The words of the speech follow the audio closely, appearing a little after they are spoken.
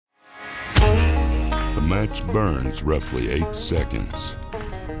match burns roughly 8 seconds.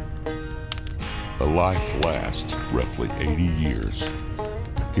 A life lasts roughly 80 years.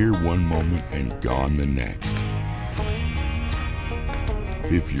 Here one moment and gone the next.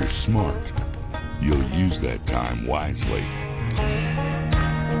 If you're smart, you'll use that time wisely.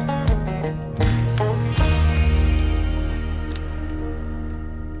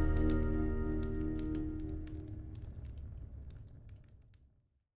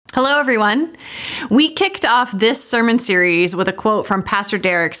 Hello, everyone. We kicked off this sermon series with a quote from Pastor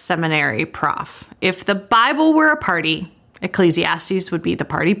Derek's seminary prof. If the Bible were a party, Ecclesiastes would be the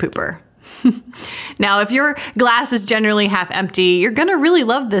party pooper. Now, if your glass is generally half empty, you're going to really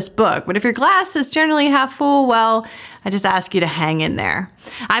love this book. But if your glass is generally half full, well, I just ask you to hang in there.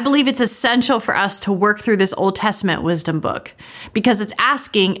 I believe it's essential for us to work through this Old Testament wisdom book because it's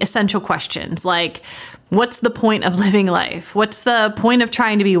asking essential questions like, what's the point of living life? What's the point of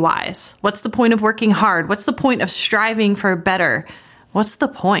trying to be wise? What's the point of working hard? What's the point of striving for better? What's the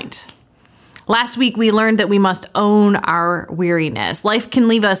point? Last week, we learned that we must own our weariness. Life can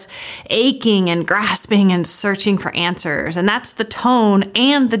leave us aching and grasping and searching for answers. And that's the tone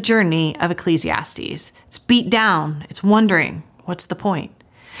and the journey of Ecclesiastes. It's beat down. It's wondering, what's the point?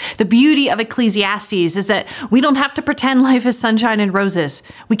 The beauty of Ecclesiastes is that we don't have to pretend life is sunshine and roses.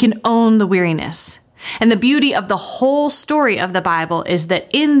 We can own the weariness. And the beauty of the whole story of the Bible is that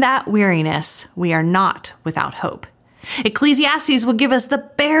in that weariness, we are not without hope. Ecclesiastes will give us the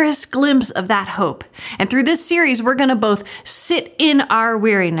barest glimpse of that hope. And through this series, we're going to both sit in our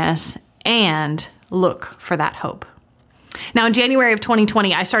weariness and look for that hope. Now, in January of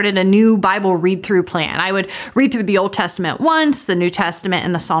 2020, I started a new Bible read-through plan. I would read through the Old Testament once, the New Testament,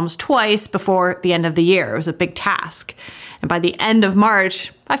 and the Psalms twice before the end of the year. It was a big task. And by the end of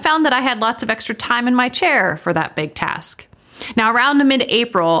March, I found that I had lots of extra time in my chair for that big task. Now, around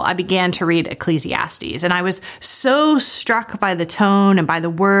mid-April, I began to read Ecclesiastes, and I was so struck by the tone and by the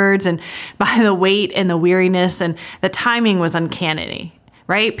words and by the weight and the weariness, and the timing was uncanny,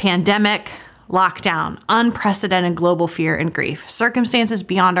 right? Pandemic, lockdown, unprecedented global fear and grief, circumstances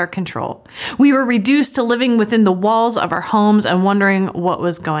beyond our control. We were reduced to living within the walls of our homes and wondering what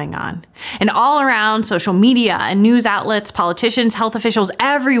was going on. And all around, social media and news outlets, politicians, health officials,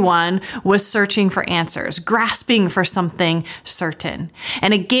 everyone was searching for answers, grasping for something certain.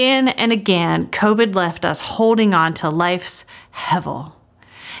 And again, COVID left us holding on to life's hevel.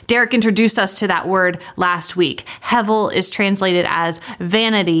 Derek introduced us to that word last week. Hevel is translated as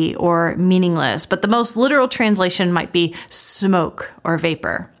vanity or meaningless, but the most literal translation might be smoke or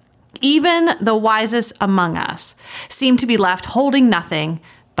vapor. Even the wisest among us seem to be left holding nothing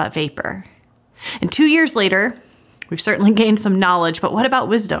but vapor. And 2 years later, we've certainly gained some knowledge, but what about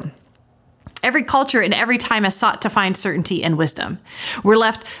wisdom? Every culture and every time has sought to find certainty and wisdom. We're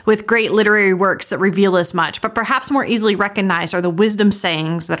left with great literary works that reveal as much, but perhaps more easily recognized are the wisdom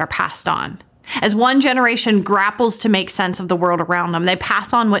sayings that are passed on. As one generation grapples to make sense of the world around them, they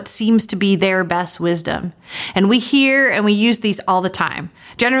pass on what seems to be their best wisdom. And we hear and we use these all the time.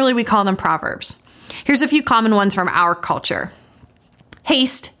 Generally, we call them proverbs. Here's a few common ones from our culture.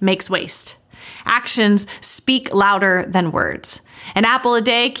 Haste makes waste. Actions speak louder than words. An apple a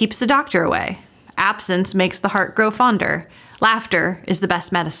day keeps the doctor away. Absence makes the heart grow fonder. Laughter is the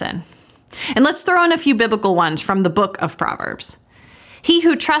best medicine. And let's throw in a few biblical ones from the book of Proverbs. He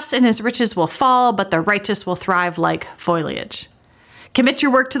who trusts in his riches will fall, but the righteous will thrive like foliage. Commit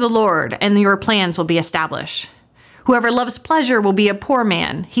your work to the Lord, and your plans will be established. Whoever loves pleasure will be a poor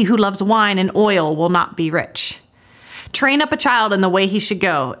man. He who loves wine and oil will not be rich. Train up a child in the way he should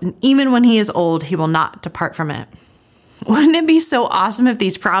go, and even when he is old, he will not depart from it. Wouldn't it be so awesome if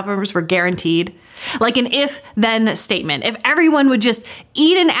these proverbs were guaranteed? Like an if-then statement. If everyone would just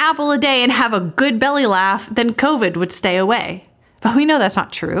eat an apple a day and have a good belly laugh, then COVID would stay away. But we know that's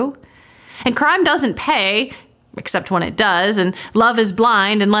not true. And crime doesn't pay, except when it does, and love is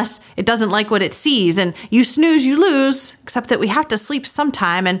blind unless it doesn't like what it sees, and you snooze, you lose, except that we have to sleep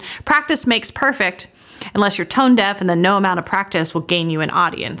sometime, and practice makes perfect, unless you're tone deaf and then no amount of practice will gain you an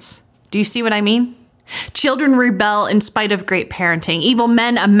audience. Do you see what I mean? Children rebel in spite of great parenting. Evil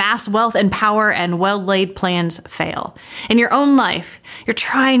men amass wealth and power, and well-laid plans fail. In your own life, you're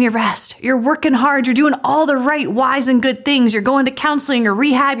trying your best. You're working hard. You're doing all the right, wise, and good things. You're going to counseling or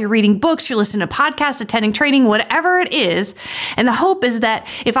rehab. You're reading books. You're listening to podcasts, attending training, whatever it is. And the hope is that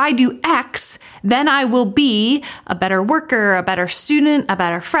if I do X, then I will be a better worker, a better student, a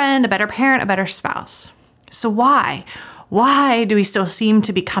better friend, a better parent, a better spouse. So why? Why do we still seem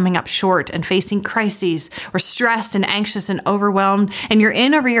to be coming up short and facing crises? We're stressed and anxious and overwhelmed, and you're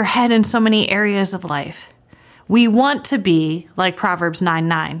in over your head in so many areas of life. We want to be like Proverbs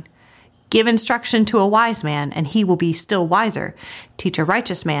 9:9. Give instruction to a wise man, and he will be still wiser. Teach a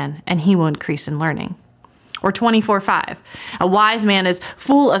righteous man, and he will increase in learning. Or 24:5. A wise man is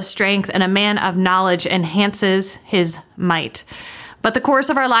full of strength, and a man of knowledge enhances his might. But the course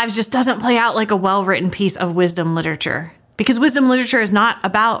of our lives just doesn't play out like a well-written piece of wisdom literature, because wisdom literature is not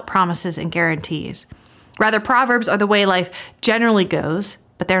about promises and guarantees. Rather, Proverbs are the way life generally goes,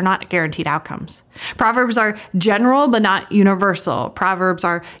 but they're not guaranteed outcomes. Proverbs are general, but not universal. Proverbs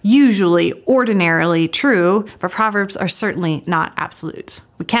are usually ordinarily true, but Proverbs are certainly not absolutes.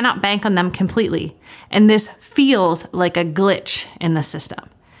 We cannot bank on them completely, and this feels like a glitch in the system.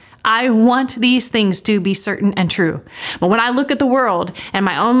 I want these things to be certain and true, but when I look at the world and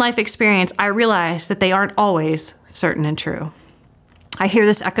my own life experience, I realize that they aren't always certain and true. I hear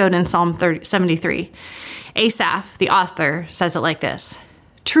this echoed in Psalm 73. Asaph, the author, says it like this: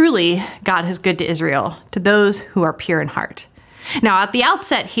 "Truly, God is good to Israel, to those who are pure in heart." Now, at the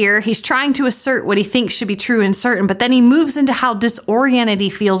outset here, he's trying to assert what he thinks should be true and certain, but then he moves into how disoriented he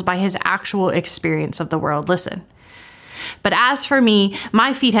feels by his actual experience of the world. Listen. "But as for me,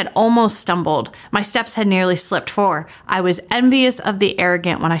 my feet had almost stumbled. My steps had nearly slipped, for I was envious of the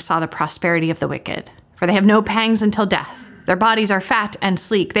arrogant when I saw the prosperity of the wicked. For they have no pangs until death. Their bodies are fat and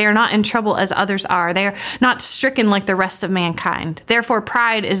sleek. They are not in trouble as others are. They are not stricken like the rest of mankind. Therefore,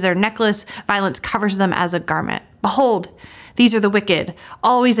 pride is their necklace. Violence covers them as a garment. Behold, these are the wicked,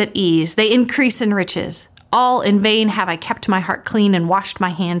 always at ease. They increase in riches. All in vain have I kept my heart clean and washed my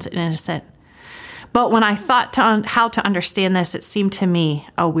hands innocent. But when I thought how to understand this, it seemed to me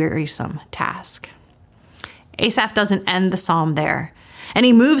a wearisome task." Asaph doesn't end the psalm there, and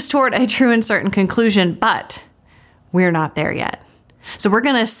he moves toward a true and certain conclusion, but we're not there yet. So we're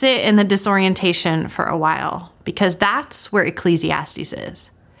going to sit in the disorientation for a while, because that's where Ecclesiastes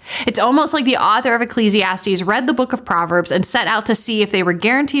is. It's almost like the author of Ecclesiastes read the book of Proverbs and set out to see if they were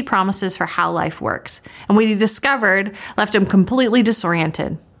guaranteed promises for how life works. And what he discovered left him completely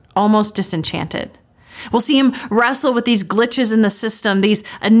disoriented, almost disenchanted. We'll see him wrestle with these glitches in the system, these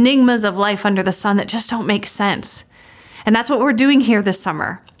enigmas of life under the sun that just don't make sense. And that's what we're doing here this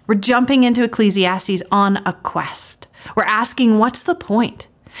summer. We're jumping into Ecclesiastes on a quest. We're asking, what's the point?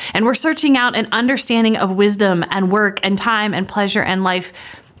 And we're searching out an understanding of wisdom and work and time and pleasure and life,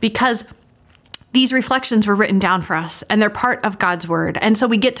 because these reflections were written down for us and they're part of God's word. And so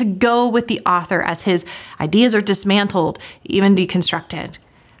we get to go with the author as his ideas are dismantled, even deconstructed.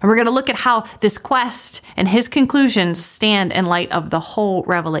 And we're going to look at how this quest and his conclusions stand in light of the whole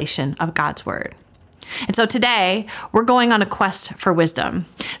revelation of God's word. And so today, we're going on a quest for wisdom.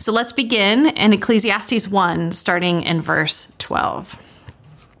 So let's begin in Ecclesiastes 1, starting in verse 12.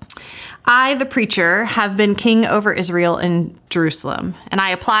 "I, the preacher, have been king over Israel in Jerusalem, and I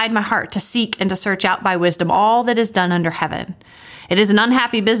applied my heart to seek and to search out by wisdom all that is done under heaven. It is an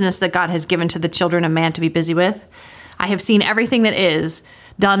unhappy business that God has given to the children of man to be busy with. I have seen everything that is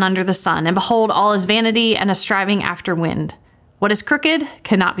done under the sun, and behold, all is vanity and a striving after wind. What is crooked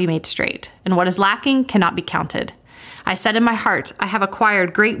cannot be made straight, and what is lacking cannot be counted. I said in my heart, I have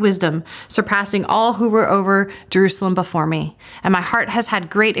acquired great wisdom, surpassing all who were over Jerusalem before me, and my heart has had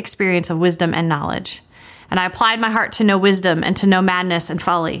great experience of wisdom and knowledge. And I applied my heart to know wisdom and to know madness and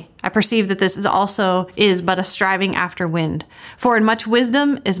folly. I perceive that this is but a striving after wind. For in much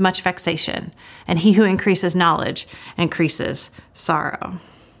wisdom is much vexation, and he who increases knowledge increases sorrow."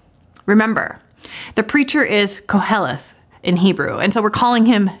 Remember, the preacher is Koheleth in Hebrew, and so we're calling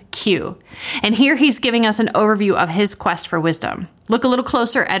him Q. And here he's giving us an overview of his quest for wisdom. Look a little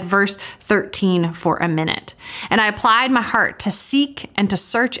closer at verse 13 for a minute. "And I applied my heart to seek and to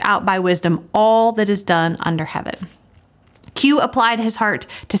search out by wisdom all that is done under heaven." Q applied his heart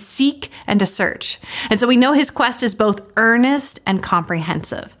to seek and to search. And so we know his quest is both earnest and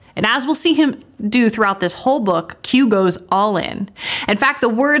comprehensive. And as we'll see him do throughout this whole book, Q goes all in. In fact, the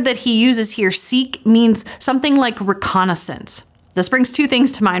word that he uses here, seek, means something like reconnaissance. This brings two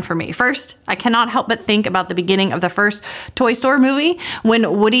things to mind for me. First, I cannot help but think about the beginning of the first Toy Story movie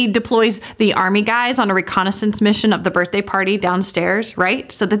when Woody deploys the army guys on a reconnaissance mission of the birthday party downstairs,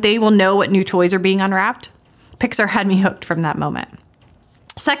 right? So that they will know what new toys are being unwrapped. Pixar had me hooked from that moment.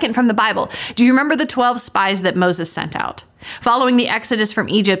 Second, from the Bible, do you remember the 12 spies that Moses sent out? Following the exodus from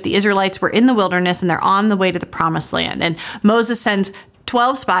Egypt, the Israelites were in the wilderness and they're on the way to the promised land. And Moses sends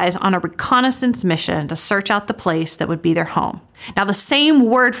 12 spies on a reconnaissance mission to search out the place that would be their home. Now, the same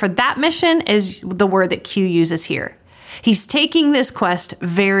word for that mission is the word that Q uses here. He's taking this quest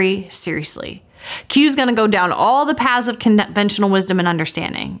very seriously. Q's going to go down all the paths of conventional wisdom and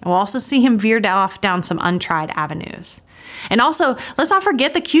understanding. We'll also see him veer off down some untried avenues. And also, let's not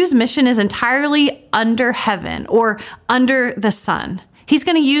forget that Q's mission is entirely under heaven or under the sun. He's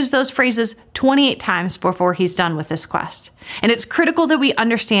going to use those phrases 28 times before he's done with this quest. And it's critical that we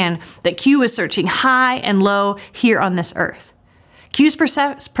understand that Q is searching high and low here on this earth. Q's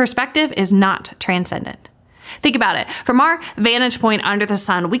perspective is not transcendent. Think about it. From our vantage point under the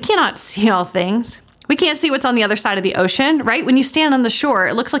sun, we cannot see all things. We can't see what's on the other side of the ocean, right? When you stand on the shore,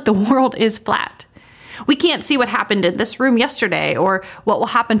 it looks like the world is flat. We can't see what happened in this room yesterday or what will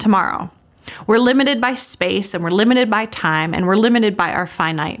happen tomorrow. We're limited by space, and we're limited by time, and we're limited by our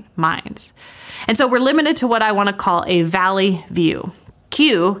finite minds. And so we're limited to what I want to call a valley view.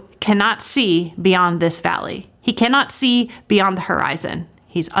 Q cannot see beyond this valley. He cannot see beyond the horizon.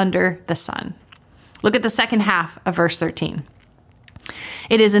 He's under the sun. Look at the second half of verse 13.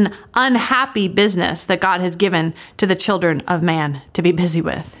 It is an unhappy business that God has given to the children of man to be busy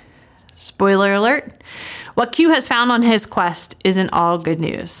with. Spoiler alert, what Q has found on his quest isn't all good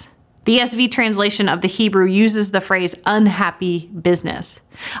news. The ESV translation of the Hebrew uses the phrase unhappy business.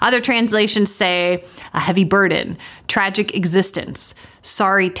 Other translations say a heavy burden, tragic existence,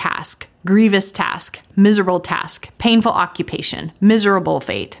 sorry task, grievous task, miserable task, painful occupation, miserable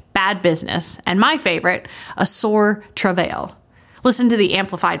fate, bad business, and my favorite, a sore travail. Listen to the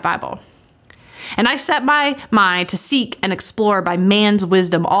Amplified Bible. And I set my mind to seek and explore by man's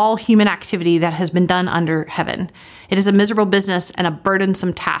wisdom all human activity that has been done under heaven. It is a miserable business and a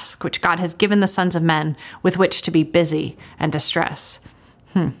burdensome task which God has given the sons of men with which to be busy and distress.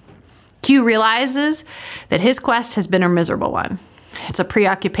 Q realizes that his quest has been a miserable one. It's a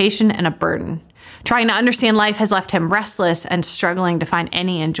preoccupation and a burden. Trying to understand life has left him restless and struggling to find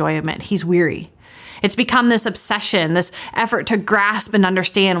any enjoyment. He's weary. It's become this obsession, this effort to grasp and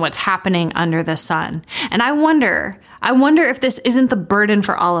understand what's happening under the sun. And I wonder if this isn't the burden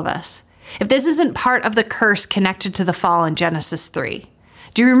for all of us. If this isn't part of the curse connected to the fall in Genesis 3.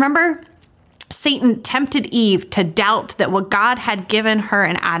 Do you remember? Satan tempted Eve to doubt that what God had given her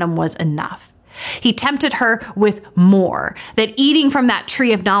and Adam was enough. He tempted her with more, that eating from that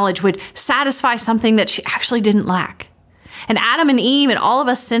tree of knowledge would satisfy something that she actually didn't lack. And Adam and Eve and all of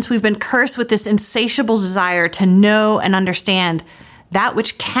us since, we've been cursed with this insatiable desire to know and understand that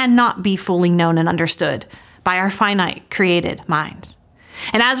which cannot be fully known and understood by our finite created minds.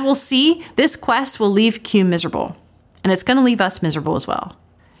 And as we'll see, this quest will leave Q miserable, and it's going to leave us miserable as well,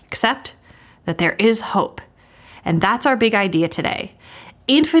 except that there is hope. And that's our big idea today.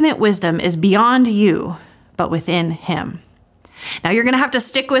 Infinite wisdom is beyond you, but within him. Now you're going to have to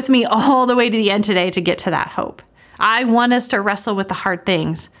stick with me all the way to the end today to get to that hope. I want us to wrestle with the hard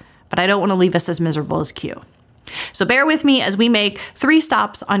things, but I don't want to leave us as miserable as Q. So bear with me as we make 3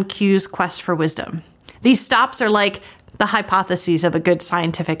 stops on Q's quest for wisdom. These stops are like the hypotheses of a good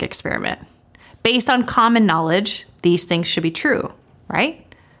scientific experiment. Based on common knowledge, these things should be true,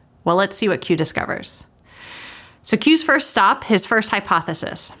 right? Well, let's see what Q discovers. So Q's first stop, his first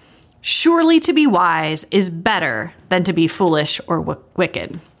hypothesis. Surely to be wise is better than to be foolish or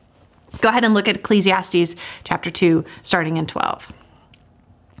wicked. Go ahead and look at Ecclesiastes chapter 2, starting in 12.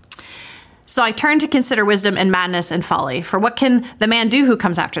 So I turned to consider wisdom and madness and folly. For what can the man do who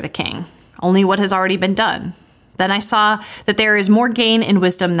comes after the king? Only what has already been done. Then I saw that there is more gain in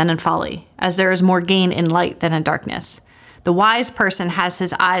wisdom than in folly, as there is more gain in light than in darkness. The wise person has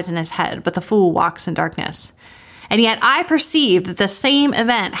his eyes in his head, but the fool walks in darkness. And yet I perceived that the same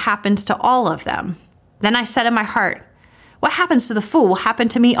event happens to all of them. Then I said in my heart, what happens to the fool will happen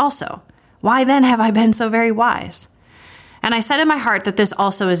to me also. Why then have I been so very wise? And I said in my heart that this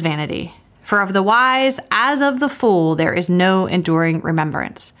also is vanity. For of the wise as of the fool there is no enduring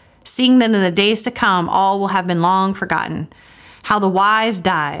remembrance. Seeing that in the days to come all will have been long forgotten. How the wise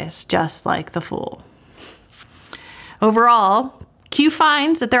dies just like the fool. Overall, Q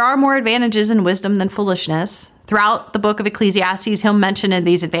finds that there are more advantages in wisdom than foolishness. Throughout the book of Ecclesiastes, he'll mention in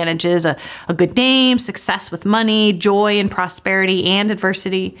these advantages a good name, success with money, joy and prosperity and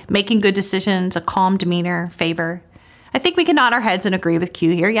adversity, making good decisions, a calm demeanor, favor. I think we can nod our heads and agree with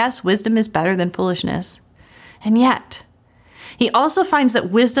Q here. Yes, wisdom is better than foolishness. And yet, he also finds that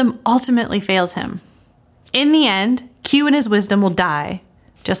wisdom ultimately fails him. In the end, Q and his wisdom will die,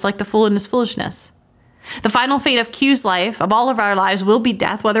 just like the fool and his foolishness. The final fate of Q's life, of all of our lives, will be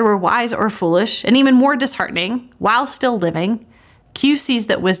death, whether we're wise or foolish, and even more disheartening, while still living, Q sees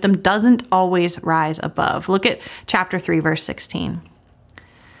that wisdom doesn't always rise above. Look at chapter 3, verse 16.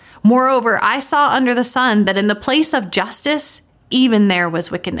 Moreover, I saw under the sun that in the place of justice, even there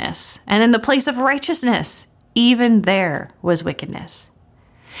was wickedness, and in the place of righteousness, even there was wickedness.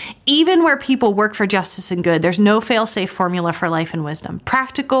 Even where people work for justice and good, there's no fail-safe formula for life and wisdom.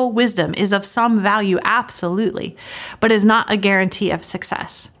 Practical wisdom is of some value, absolutely, but is not a guarantee of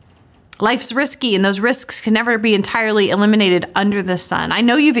success. Life's risky, and those risks can never be entirely eliminated under the sun. I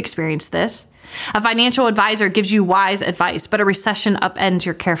know you've experienced this. A financial advisor gives you wise advice, but a recession upends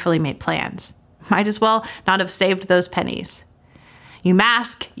your carefully made plans. Might as well not have saved those pennies. You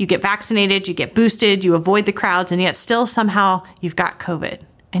mask, you get vaccinated, you get boosted, you avoid the crowds, and yet still somehow you've got COVID.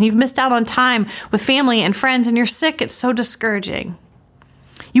 And you've missed out on time with family and friends, and you're sick. It's so discouraging.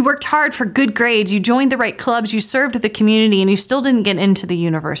 You worked hard for good grades, you joined the right clubs, you served the community, and you still didn't get into the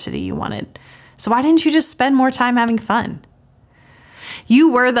university you wanted. So why didn't you just spend more time having fun?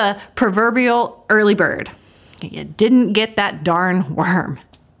 You were the proverbial early bird. You didn't get that darn worm.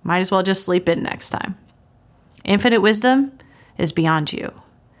 Might as well just sleep in next time. Infinite wisdom is beyond you.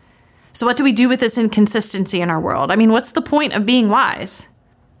 So what do we do with this inconsistency in our world? I mean, what's the point of being wise?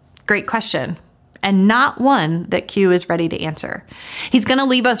 Great question. And not one that Q is ready to answer. He's going to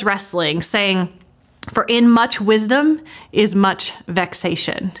leave us wrestling, saying, "For in much wisdom is much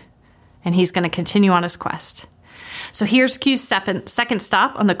vexation." And he's going to continue on his quest. So here's Q's second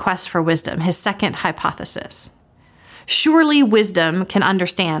stop on the quest for wisdom, his second hypothesis. Surely wisdom can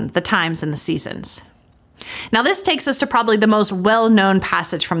understand the times and the seasons. Now this takes us to probably the most well-known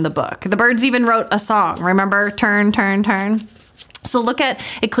passage from the book. The birds even wrote a song. Remember, turn, turn, turn? So look at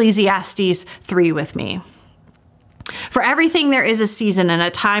Ecclesiastes 3 with me. For everything there is a season and a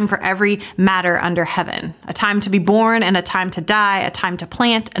time for every matter under heaven, a time to be born and a time to die, a time to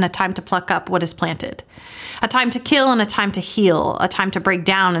plant and a time to pluck up what is planted, a time to kill and a time to heal, a time to break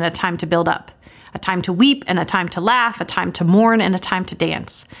down and a time to build up, a time to weep and a time to laugh, a time to mourn and a time to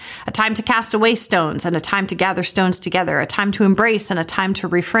dance, a time to cast away stones and a time to gather stones together, a time to embrace and a time to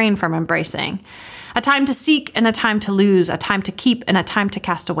refrain from embracing, a time to seek and a time to lose, a time to keep and a time to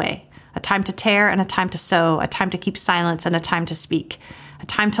cast away, a time to tear and a time to sow, a time to keep silence and a time to speak, a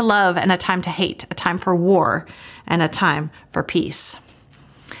time to love and a time to hate, a time for war and a time for peace.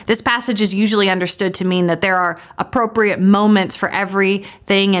 This passage is usually understood to mean that there are appropriate moments for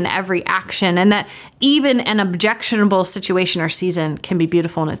everything and every action, and that even an objectionable situation or season can be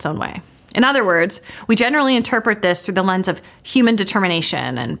beautiful in its own way. In other words, we generally interpret this through the lens of human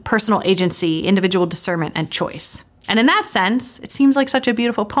determination and personal agency, individual discernment, and choice. And in that sense, it seems like such a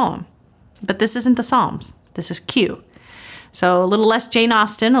beautiful poem. But this isn't the Psalms. This is Q. So a little less Jane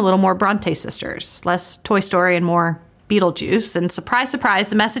Austen, a little more Bronte sisters, less Toy Story and more Beetlejuice. And surprise, surprise,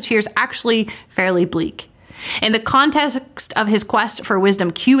 the message here is actually fairly bleak. In the context of his quest for wisdom,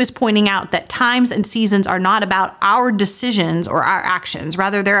 Q is pointing out that times and seasons are not about our decisions or our actions.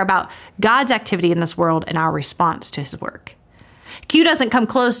 Rather, they're about God's activity in this world and our response to his work. Q doesn't come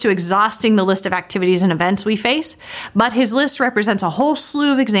close to exhausting the list of activities and events we face, but his list represents a whole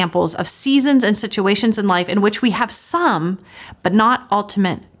slew of examples of seasons and situations in life in which we have some, but not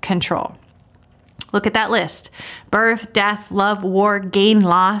ultimate control. Look at that list: birth, death, love, war, gain,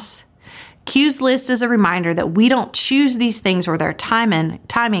 loss. Q's list is a reminder that we don't choose these things or their timing.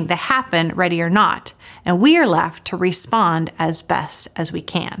 They happen, ready or not, and we are left to respond as best as we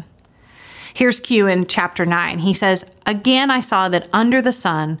can. Here's Q in chapter 9. He says, "Again I saw that under the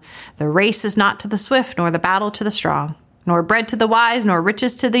sun, the race is not to the swift, nor the battle to the strong, nor bread to the wise, nor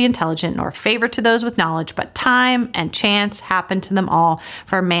riches to the intelligent, nor favor to those with knowledge, but time and chance happen to them all,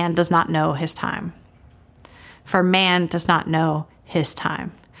 for man does not know his time." For man does not know his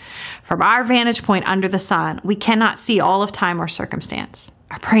time. From our vantage point under the sun, we cannot see all of time or circumstance.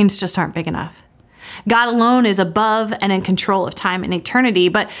 Our brains just aren't big enough. God alone is above and in control of time and eternity,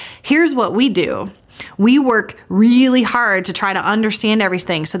 but here's what we do. We work really hard to try to understand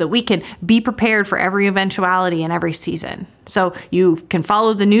everything so that we can be prepared for every eventuality and every season. So you can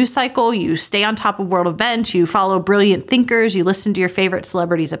follow the news cycle, you stay on top of world events, you follow brilliant thinkers, you listen to your favorite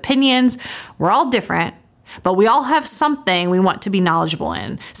celebrities' opinions. We're all different, but we all have something we want to be knowledgeable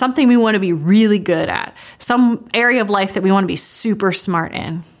in, something we want to be really good at, some area of life that we want to be super smart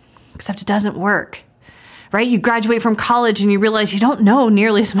in. Except it doesn't work, right? You graduate from college and you realize you don't know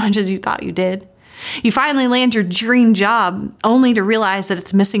nearly as much as you thought you did. You finally land your dream job only to realize that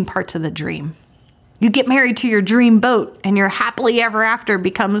it's missing parts of the dream. You get married to your dream boat and your happily ever after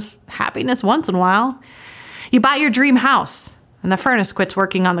becomes happiness once in a while. You buy your dream house and the furnace quits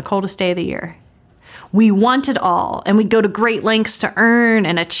working on the coldest day of the year. We want it all, and we go to great lengths to earn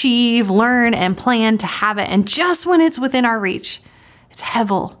and achieve, learn and plan to have it. And just when it's within our reach, it's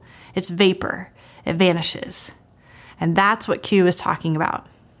hevel, it's vapor, it vanishes. And that's what Q is talking about.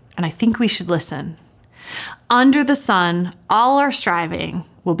 And I think we should listen. Under the sun, all our striving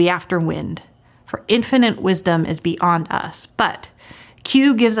will be after wind, for infinite wisdom is beyond us. But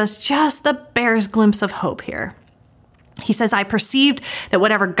Q gives us just the barest glimpse of hope here. He says, I perceived that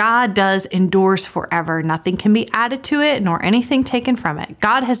whatever God does endures forever. Nothing can be added to it, nor anything taken from it.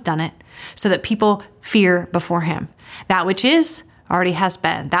 God has done it so that people fear before him. That which is already has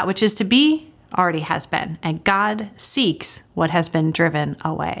been. That which is to be already has been. And God seeks what has been driven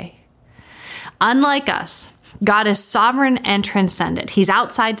away. Unlike us, God is sovereign and transcendent. He's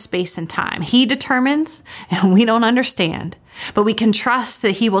outside space and time. He determines, and we don't understand, but we can trust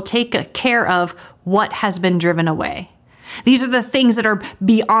that he will take care of what has been driven away. These are the things that are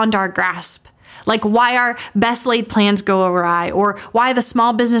beyond our grasp, like why our best laid plans go awry, or why the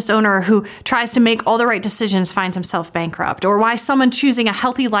small business owner who tries to make all the right decisions finds himself bankrupt, or why someone choosing a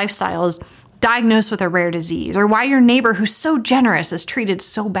healthy lifestyle is diagnosed with a rare disease, or why your neighbor who's so generous is treated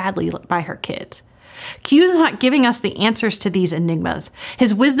so badly by her kids. Q is not giving us the answers to these enigmas.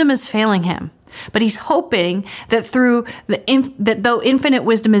 His wisdom is failing him, but he's hoping that that though infinite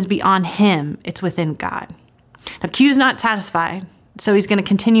wisdom is beyond him, it's within God. Now, Q's not satisfied, so he's going to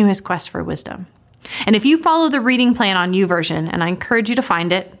continue his quest for wisdom. And if you follow the reading plan on YouVersion, and I encourage you to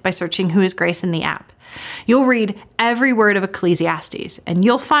find it by searching Who is Grace in the app, you'll read every word of Ecclesiastes, and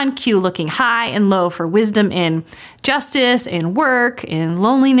you'll find Q looking high and low for wisdom in justice, in work, in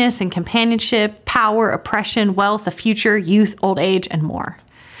loneliness and companionship, power, oppression, wealth, the future, youth, old age, and more.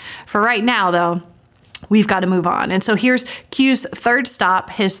 For right now, though, we've got to move on. And so here's Q's third stop,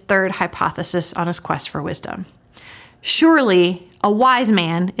 his third hypothesis on his quest for wisdom. Surely a wise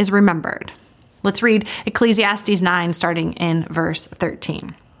man is remembered. Let's read Ecclesiastes 9, starting in verse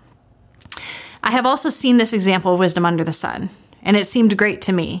 13. I have also seen this example of wisdom under the sun, and it seemed great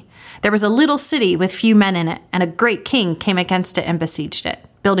to me. There was a little city with few men in it, and a great king came against it and besieged it,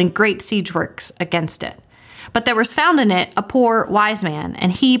 building great siege works against it. But there was found in it a poor wise man,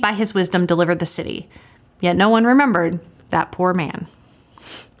 and he by his wisdom delivered the city. Yet no one remembered that poor man.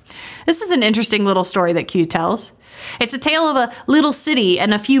 This is an interesting little story that Q tells. It's a tale of a little city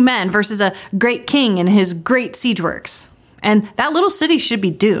and a few men versus a great king and his great siege works. And that little city should be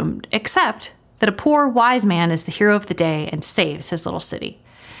doomed, except that a poor wise man is the hero of the day and saves his little city.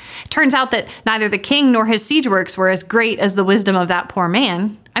 It turns out that neither the king nor his siege works were as great as the wisdom of that poor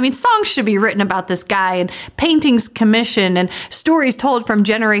man. I mean, songs should be written about this guy, and paintings commissioned, and stories told from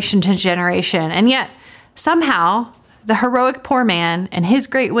generation to generation. And yet, somehow, the heroic poor man and his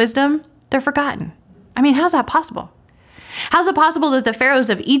great wisdom, they're forgotten. I mean, how's that possible? How's it possible that the pharaohs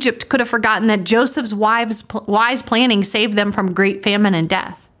of Egypt could have forgotten that Joseph's wise planning saved them from great famine and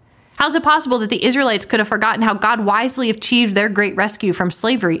death? How's it possible that the Israelites could have forgotten how God wisely achieved their great rescue from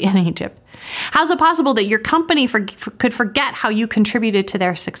slavery in Egypt? How's it possible that your company could forget how you contributed to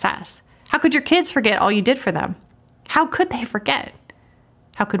their success? How could your kids forget all you did for them? How could they forget?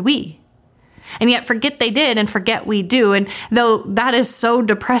 How could we? And yet forget they did and forget we do. And though that is so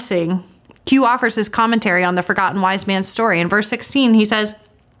depressing, Q offers his commentary on the forgotten wise man's story. In verse 16, he says,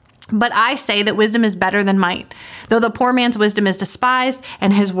 "But I say that wisdom is better than might, though the poor man's wisdom is despised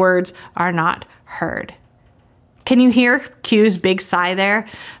and his words are not heard." Can you hear Q's big sigh there?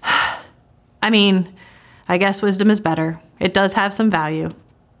 I mean, I guess wisdom is better. It does have some value.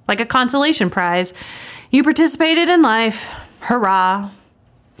 Like a consolation prize. You participated in life. Hurrah.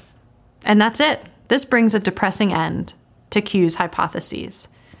 And that's it. This brings a depressing end to Q's hypotheses.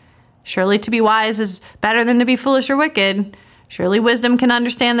 Surely to be wise is better than to be foolish or wicked. Surely wisdom can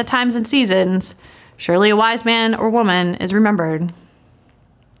understand the times and seasons. Surely a wise man or woman is remembered.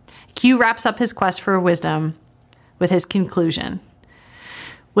 Q wraps up his quest for wisdom with his conclusion.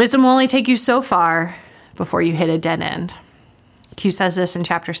 Wisdom will only take you so far before you hit a dead end. Q says this in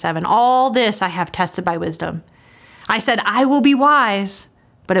chapter 7. "All this I have tested by wisdom. I said, I will be wise,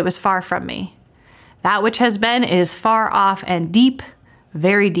 but it was far from me. That which has been is far off and deep,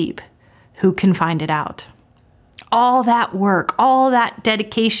 very deep. Who can find it out?" All that work, all that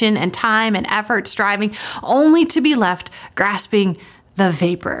dedication and time and effort striving, only to be left grasping the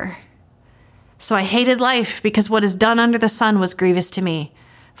vapor. So I hated life because what is done under the sun was grievous to me,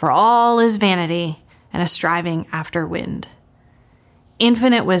 for all is vanity and a striving after wind.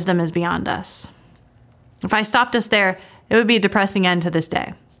 Infinite wisdom is beyond us. If I stopped us there, it would be a depressing end to this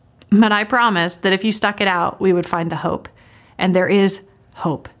day. But I promise that if you stuck it out, we would find the hope. And there is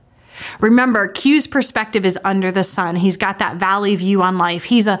hope. Remember, Q's perspective is under the sun. He's got that valley view on life.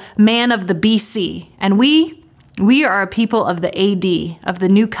 He's a man of the BC. And we are a people of the AD, of the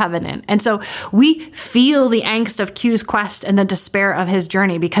new covenant. And so we feel the angst of Q's quest and the despair of his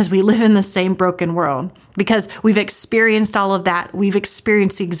journey because we live in the same broken world. Because we've experienced all of that. We've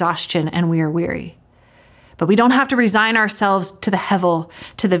experienced the exhaustion and we are weary. But we don't have to resign ourselves to the hevel,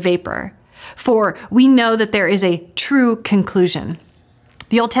 to the vapor. For we know that there is a true conclusion.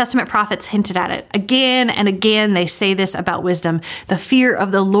 The Old Testament prophets hinted at it. Again and again, they say this about wisdom. The fear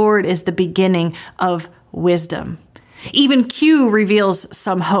of the Lord is the beginning of wisdom. Even Q reveals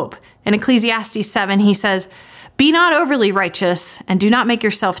some hope. In Ecclesiastes 7, he says, "Be not overly righteous, and do not make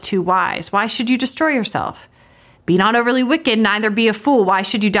yourself too wise. Why should you destroy yourself? Be not overly wicked, neither be a fool. Why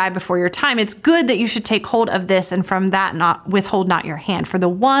should you die before your time? It's good that you should take hold of this, and from that not withhold not your hand. For the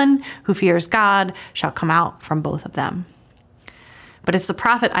one who fears God shall come out from both of them." But it's the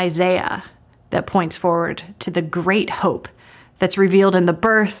prophet Isaiah that points forward to the great hope that's revealed in the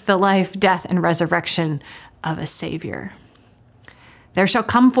birth, the life, death, and resurrection of a Savior. "There shall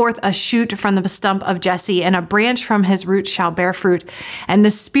come forth a shoot from the stump of Jesse, and a branch from his roots shall bear fruit. And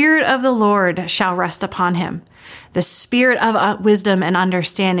the Spirit of the Lord shall rest upon him, the Spirit of wisdom and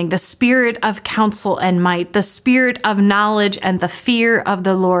understanding, the Spirit of counsel and might, the Spirit of knowledge and the fear of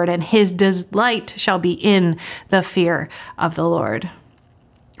the Lord. And his delight shall be in the fear of the Lord."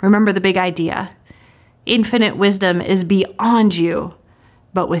 Remember the big idea. Infinite wisdom is beyond you,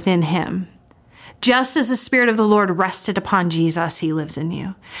 but within him. Just as the Spirit of the Lord rested upon Jesus, he lives in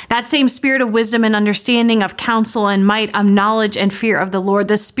you. That same Spirit of wisdom and understanding, of counsel and might, of knowledge and fear of the Lord.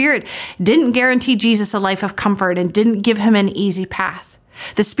 The Spirit didn't guarantee Jesus a life of comfort and didn't give him an easy path.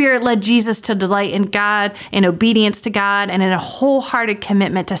 The Spirit led Jesus to delight in God, in obedience to God, and in a wholehearted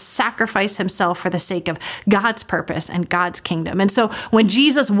commitment to sacrifice himself for the sake of God's purpose and God's kingdom. And so when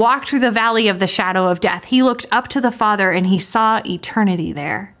Jesus walked through the valley of the shadow of death, he looked up to the Father and he saw eternity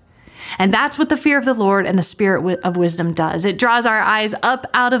there. And that's what the fear of the Lord and the Spirit of wisdom does. It draws our eyes up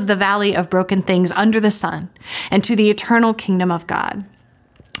out of the valley of broken things under the sun and to the eternal kingdom of God.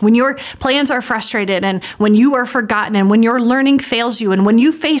 When your plans are frustrated and when you are forgotten and when your learning fails you and when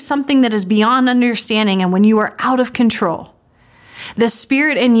you face something that is beyond understanding and when you are out of control, the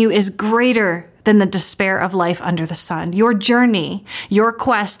Spirit in you is greater than the despair of life under the sun. Your journey, your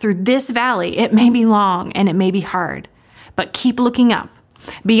quest through this valley, it may be long and it may be hard, but keep looking up.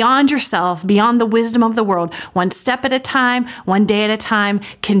 Beyond yourself, beyond the wisdom of the world, one step at a time, one day at a time,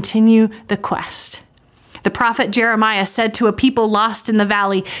 continue the quest. The prophet Jeremiah said to a people lost in the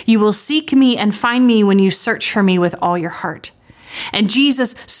valley, "You will seek me and find me when you search for me with all your heart." And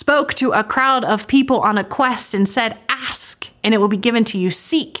Jesus spoke to a crowd of people on a quest and said, "Ask, and it will be given to you.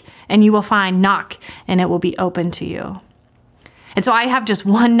 Seek, and you will find. Knock, and it will be open to you." And so I have just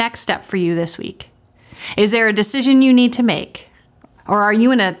one next step for you this week. Is there a decision you need to make? Or are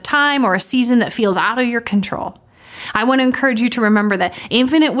you in a time or a season that feels out of your control? I want to encourage you to remember that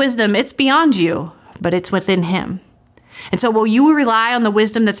infinite wisdom, it's beyond you, but it's within him. And so will you rely on the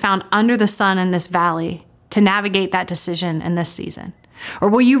wisdom that's found under the sun in this valley to navigate that decision in this season? Or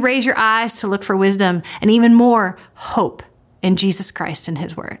will you raise your eyes to look for wisdom and even more hope in Jesus Christ and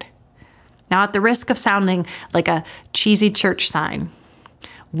his word? Now, at the risk of sounding like a cheesy church sign,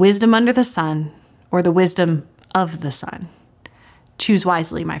 wisdom under the sun or the wisdom of the sun. Choose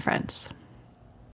wisely, my friends.